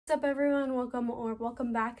up everyone?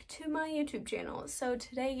 Welcome back to my YouTube channel. So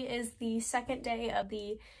today is the second day of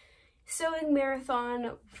the sewing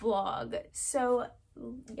marathon vlog. So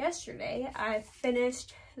yesterday I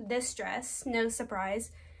finished this dress, no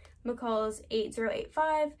surprise, McCall's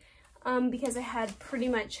 8085, because I had pretty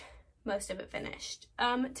much most of it finished.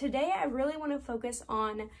 Today I really want to focus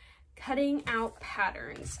on cutting out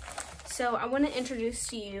patterns. So I want to introduce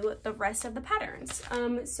to you the rest of the patterns.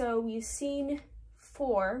 So you've seen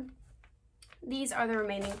 4. These are the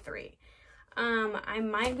remaining 3. I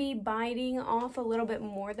might be biting off a little bit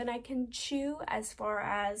more than I can chew as far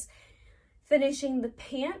as finishing the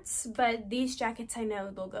pants, but these jackets I know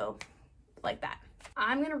they'll go like that.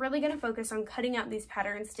 I'm really gonna focus on cutting out these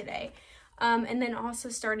patterns today, and then also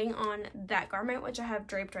starting on that garment, which I have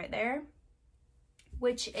draped right there,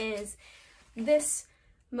 which is this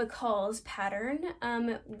McCall's pattern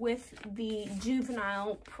with the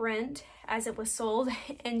juvenile print as it was sold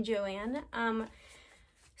in Joann.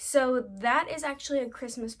 So that is actually a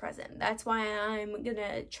Christmas present. That's why I'm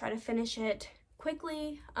gonna try to finish it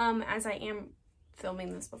quickly, as I am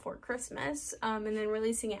filming this before Christmas, and then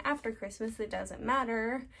releasing it after Christmas. It doesn't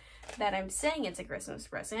matter that I'm saying it's a Christmas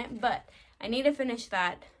present, but I need to finish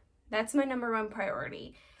that. That's my #1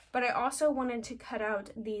 priority. But I also wanted to cut out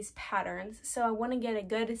these patterns, so I want to get a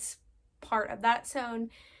good part of that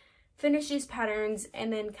sewn, finish these patterns,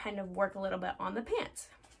 and then kind of work a little bit on the pants.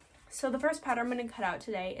 So the first pattern I'm going to cut out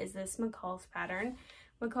today is this McCall's pattern,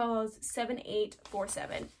 McCall's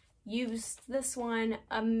 7847. Used this one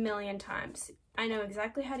a million times. I know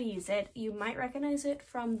exactly how to use it. You might recognize it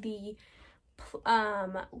from the,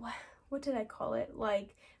 what did I call it?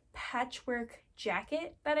 Like patchwork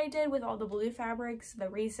jacket that I did with all the blue fabrics, the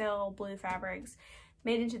resale blue fabrics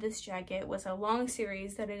made into this jacket. Was a long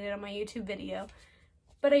series that I did on my YouTube video,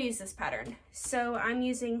 but I use this pattern. So I'm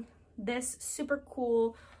using this super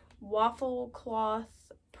cool waffle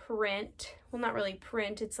cloth print. Well, not really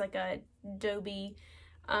print, it's like a Adobe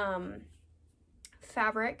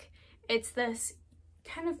fabric. It's this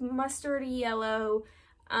kind of mustardy yellow,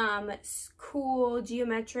 cool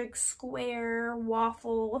geometric square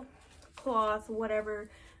waffle cloth, whatever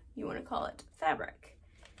you want to call it, fabric.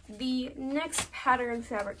 The next pattern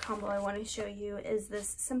fabric combo I want to show you is this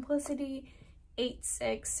Simplicity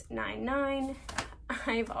 8699.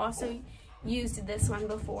 I've also used this one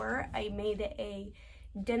before. I made a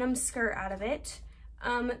denim skirt out of it.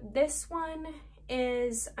 This one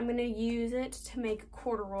is, I'm going to use it to make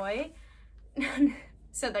corduroy.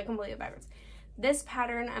 Said that completely backwards. This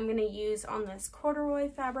pattern I'm going to use on this corduroy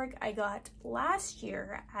fabric I got last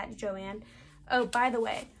year at Joann. Oh, by the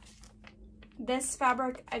way, this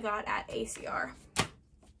fabric I got at ACR.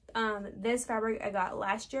 This fabric I got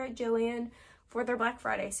last year at Joann for their Black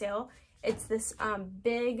Friday sale. It's this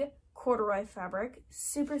big corduroy fabric,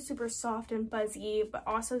 super soft and fuzzy, but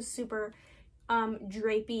also super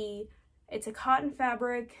drapey. It's a cotton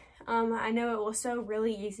fabric. I know it will sew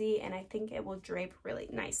really easy, and I think it will drape really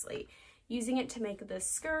nicely. Using it to make this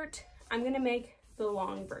skirt, I'm gonna make the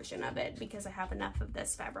long version of it because I have enough of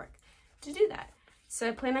this fabric to do that. So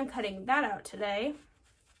I plan on cutting that out today.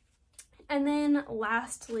 And then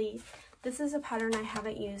lastly, this is a pattern I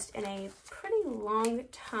haven't used in a pretty long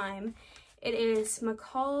time. It is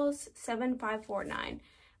McCall's 7549,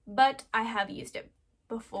 but I have used it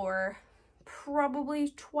before, probably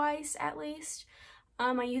twice at least.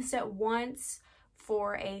 I used it once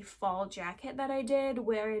for a fall jacket that I did,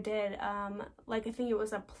 where I did like, I think it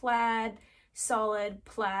was a plaid, solid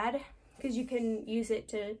plaid, because you can use it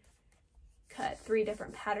to cut 3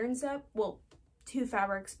 different patterns up. Well, 2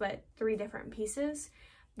 fabrics, but 3 different pieces.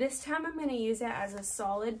 This time I'm going to use it as a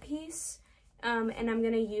solid piece, and I'm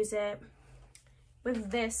going to use it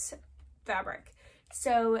with this fabric.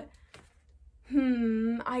 So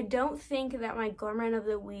I don't think that my garment of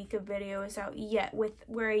the week video is out yet with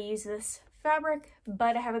where I use this fabric,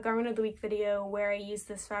 but I have a garment of the week video where I use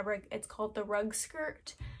this fabric. It's called the rug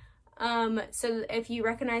skirt. So if you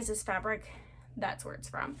recognize this fabric, that's where it's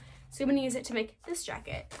from. So I'm going to use it to make this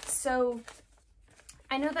jacket. So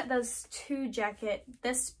I know that those 2 jacket,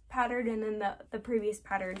 this pattern and then the previous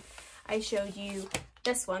pattern I showed you,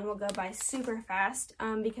 this one will go by super fast,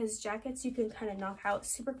 because jackets you can kind of knock out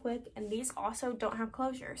super quick, and these also don't have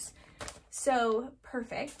closures. So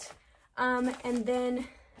perfect. And then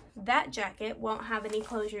that jacket won't have any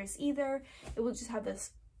closures either. It will just have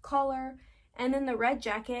this collar. And then the red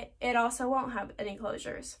jacket, it also won't have any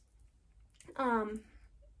closures.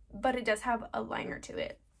 But it does have a liner to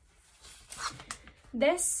it.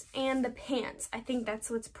 This and the pants, I think that's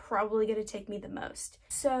what's probably going to take me the most.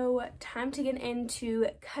 So time to get into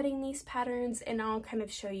cutting these patterns, and I'll kind of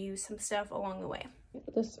show you some stuff along the way.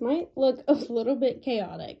 This might look a little bit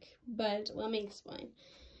chaotic, but let me explain.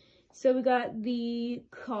 So we got the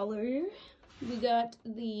collar, we got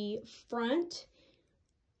the front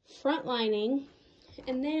lining,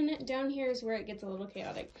 and then down here is where it gets a little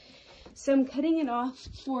chaotic. So I'm cutting it off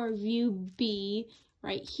for view B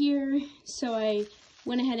right here. So I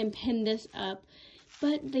went ahead and pinned this up,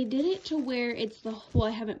 but they did it to where it's the, well,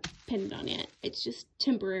 I haven't pinned it on yet. It's just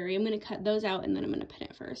temporary. I'm going to cut those out and then I'm going to pin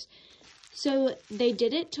it first. So they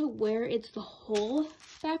did it to where it's the whole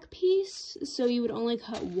back piece, so you would only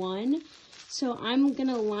cut one. So I'm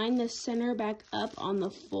gonna line the center back up on the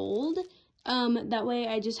fold. That way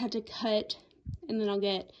I just have to cut and then I'll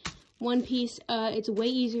get one piece. It's way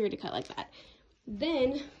easier to cut like that.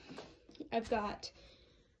 Then I've got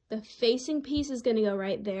the facing piece is gonna go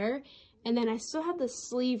right there, and then I still have the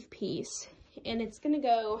sleeve piece and it's gonna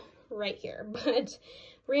go right here, but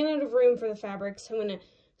ran out of room for the fabric, so I'm gonna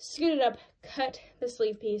scoot it up, cut the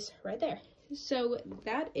sleeve piece right there. So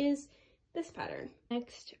that is this pattern.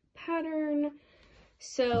 Next pattern,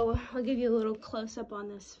 so I'll give you a little close-up on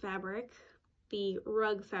this fabric, the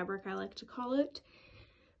rug fabric I like to call it.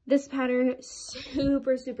 This pattern,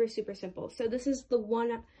 super simple. So this is the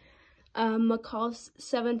one McCall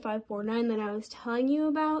 7549 that I was telling you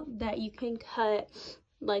about, that you can cut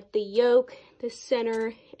like the yoke, the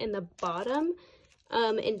center, and the bottom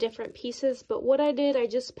in different pieces. But what I did, I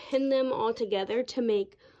just pinned them all together to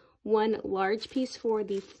make one large piece for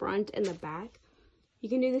the front and the back. You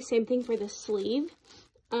can do the same thing for the sleeve.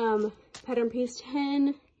 Pattern piece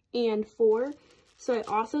 10 and 4. So I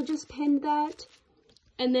also just pinned that.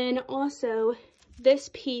 And then also this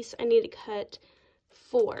piece I need to cut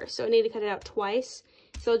 4. So I need to cut it out twice.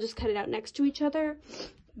 So I'll just cut it out next to each other.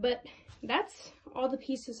 But that's all the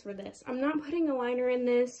pieces for this. I'm not putting a liner in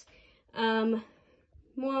this.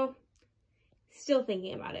 Well, still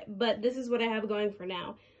thinking about it, but this is what I have going for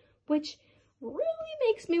now, which really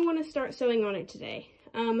makes me want to start sewing on it today.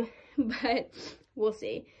 But we'll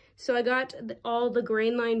see. So I got all the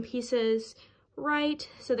grain line pieces right.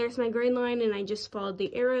 So there's my grain line, and I just followed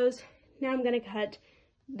the arrows. Now I'm going to cut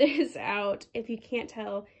this out. If you can't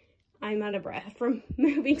tell, I'm out of breath from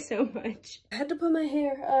moving so much. I had to put my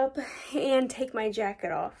hair up and take my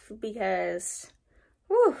jacket off because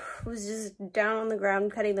I was just down on the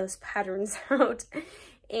ground cutting those patterns out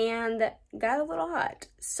and got a little hot.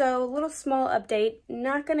 So a little small update,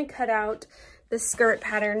 not gonna cut out the skirt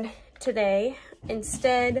pattern today.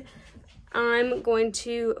 Instead, I'm going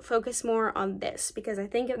to focus more on this because I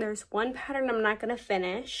think if there's one pattern I'm not gonna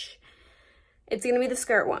finish, it's gonna be the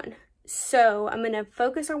skirt one. So I'm gonna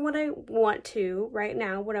focus on what I want to right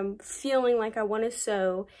now, what I'm feeling like I wanna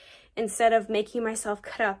sew, instead of making myself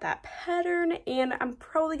cut out that pattern. And I'm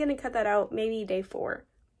probably going to cut that out maybe day 4.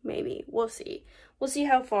 Maybe. We'll see. We'll see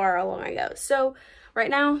how far along I go. So right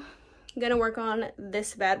now, I'm going to work on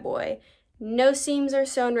this bad boy. No seams are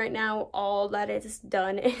sewn right now. All that is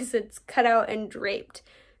done is it's cut out and draped.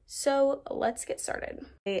 So let's get started.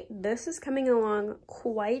 Okay, this is coming along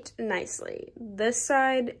quite nicely. This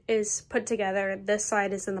side is put together. This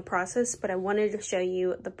side is in the process, but I wanted to show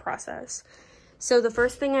you the process. So the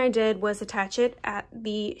first thing I did was attach it at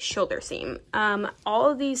the shoulder seam. All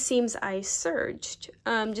of these seams I serged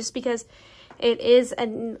just because it is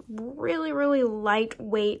a really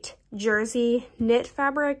lightweight jersey knit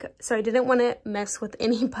fabric. So I didn't want to mess with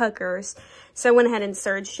any puckers. So I went ahead and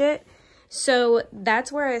serged it. So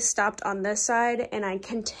that's where I stopped on this side, and I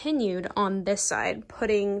continued on this side,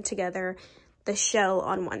 putting together the shell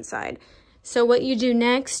on one side. So what you do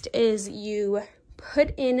next is you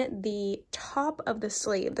put in the top of the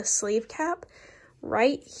sleeve cap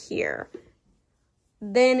right here.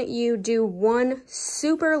 Then you do one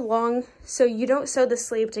super long, so you don't sew the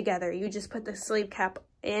sleeve together, you just put the sleeve cap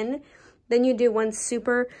in. Then you do one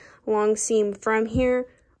super long seam from here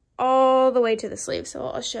all the way to the sleeve. So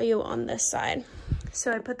I'll show you on this side.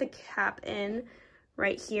 So I put the cap in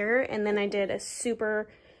right here, and then I did a super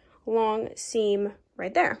long seam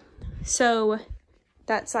right there. So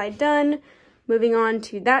that side done. Moving on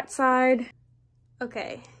to that side.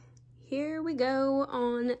 Okay, here we go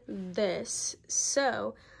on this.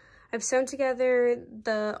 So I've sewn together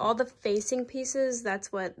all the facing pieces.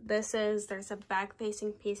 That's what this is. There's a back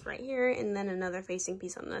facing piece right here, and then another facing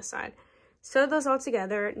piece on this side. Sew those all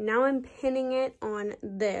together. Now I'm pinning it on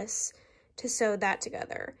this to sew that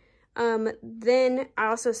together. Then I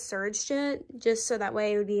also serged it just so that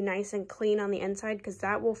way it would be nice and clean on the inside, because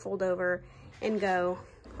that will fold over and go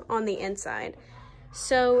on the inside.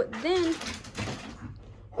 So then,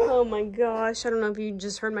 oh my gosh, I don't know if you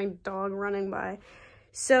just heard my dog running by.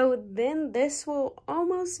 So then this will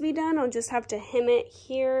almost be done. I'll just have to hem it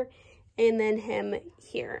here and then him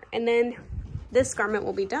here. And then this garment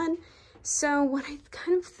will be done. So what I'm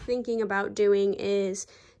kind of thinking about doing is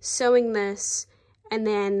sewing this and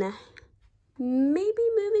then maybe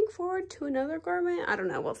moving forward to another garment. I don't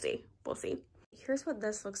know, we'll see. We'll see. Here's what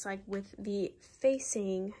this looks like with the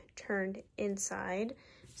facing turned inside.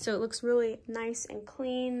 So it looks really nice and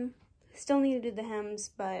clean. Still need to do the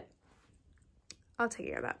hems, but I'll take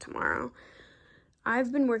care of that tomorrow.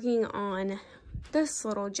 I've been working on this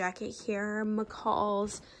little jacket here,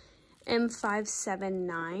 McCall's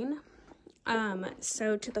M579.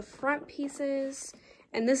 So to the front pieces,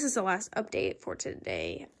 and this is the last update for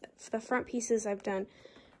today. For the front pieces, I've done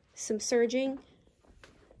some serging,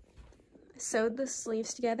 sewed the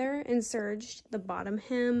sleeves together and serged the bottom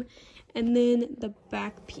hem, and then the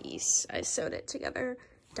back piece, I sewed it together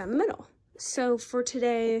down the middle. So for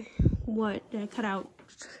today, what I cut out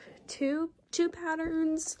two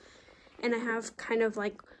patterns, and I have kind of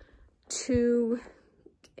like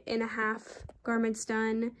 2.5 garments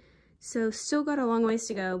done. So still got a long ways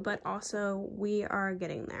to go, but also we are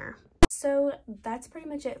getting there. So that's pretty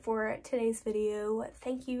much it for today's video.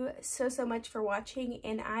 Thank you so much for watching,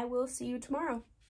 and I will see you tomorrow.